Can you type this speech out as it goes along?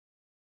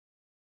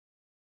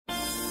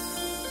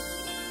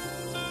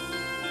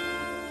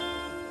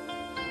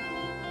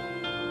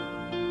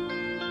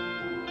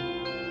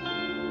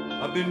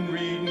I've been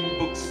reading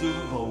books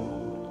of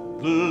old,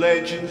 the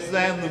legends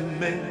and the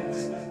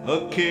myths,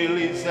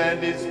 Achilles and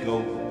his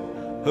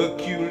gold,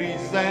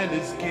 Hercules and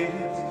his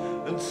kids,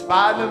 and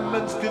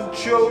Spider-Man's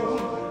control,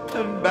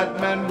 and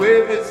Batman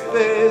with his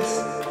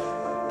fist.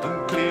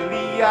 And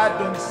clearly I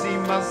don't see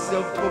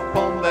myself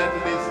upon that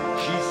list.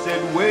 She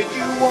said, where'd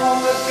you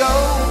wanna go?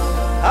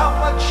 How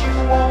much you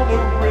wanna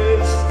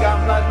risk?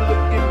 I'm not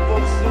looking for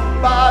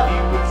somebody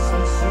with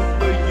some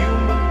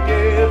superhuman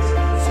gifts,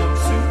 some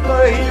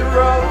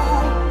superhero,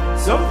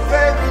 some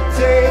fairy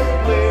tale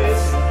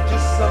bliss,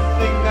 just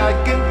something I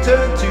can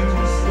turn to,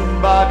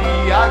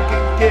 somebody I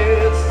can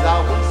kiss. I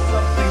want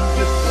something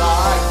just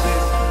like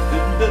this.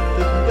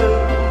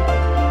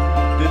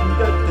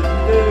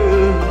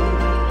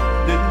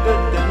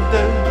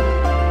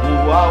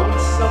 Oh, I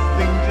want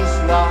something just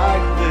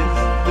like this.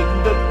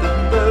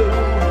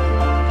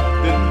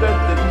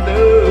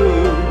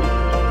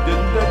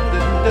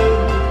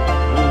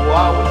 Oh,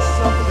 I want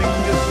something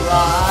just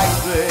like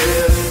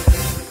this.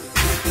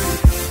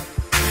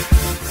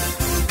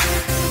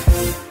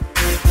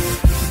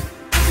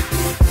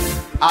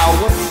 I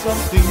want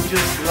something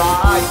just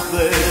like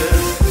this.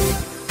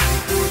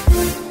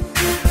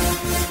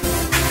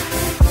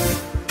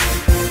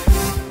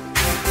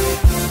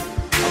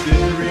 I've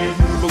been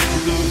reading books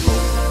of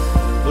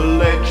the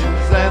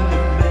legends and the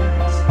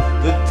myths,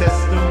 the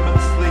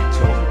testaments they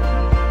told,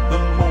 the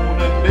moon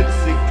and its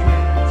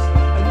eclipse,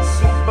 and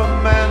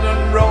Superman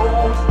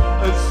unrolls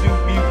a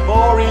suit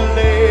before he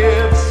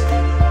lives.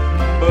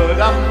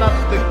 But I'm not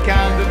the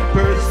kind of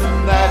person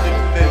that it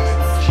fits.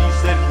 She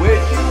said,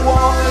 where'd you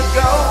wanna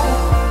go?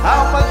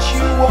 How much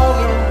you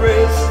wanna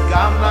risk?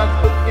 I'm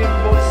not looking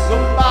for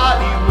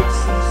somebody with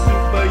some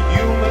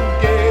superhuman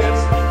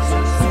gifts,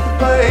 some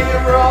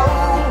superhero,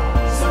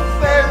 some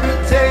fairy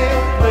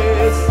tale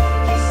bliss,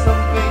 just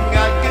something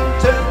I can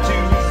turn to,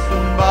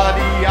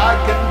 somebody I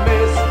can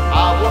miss.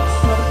 I want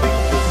something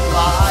just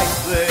like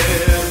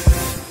this.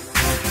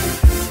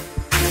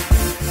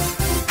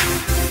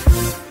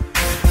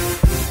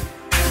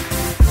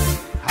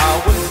 I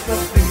want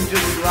something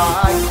just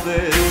like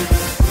this.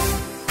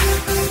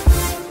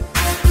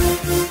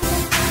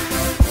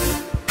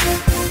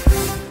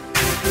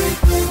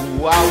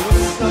 Oh, I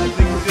want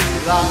something just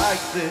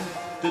like this.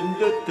 Dun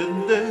dun dun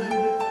dun.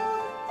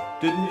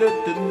 Dun dun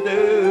dun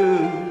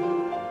dun.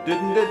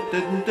 Dun dun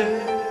dun dun.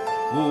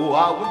 Oh,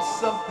 I want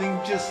something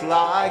just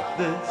like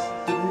this.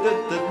 Dun dun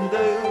dun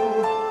dun.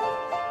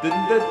 Dun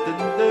dun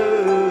dun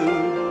dun.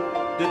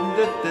 Dun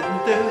dun dun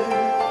dun.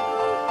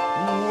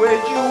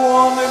 Where'd you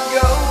wanna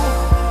go?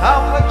 How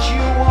much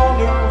you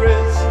wanna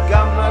risk?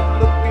 I'm not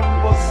looking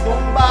for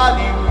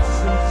somebody with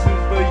some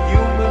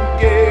superhuman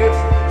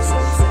gifts,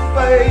 some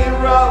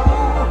superhero,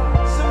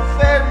 some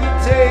fairy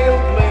tale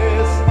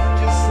bliss,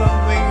 just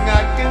something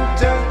I can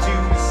turn to,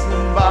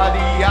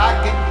 somebody I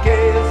can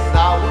kiss.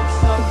 I want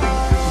something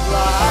just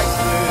like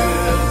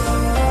this.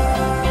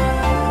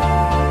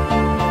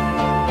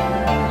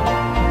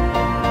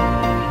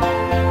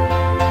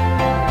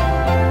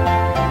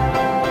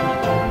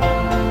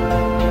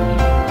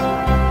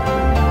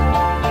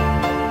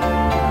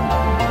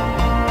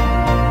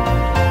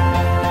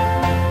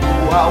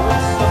 I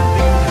want something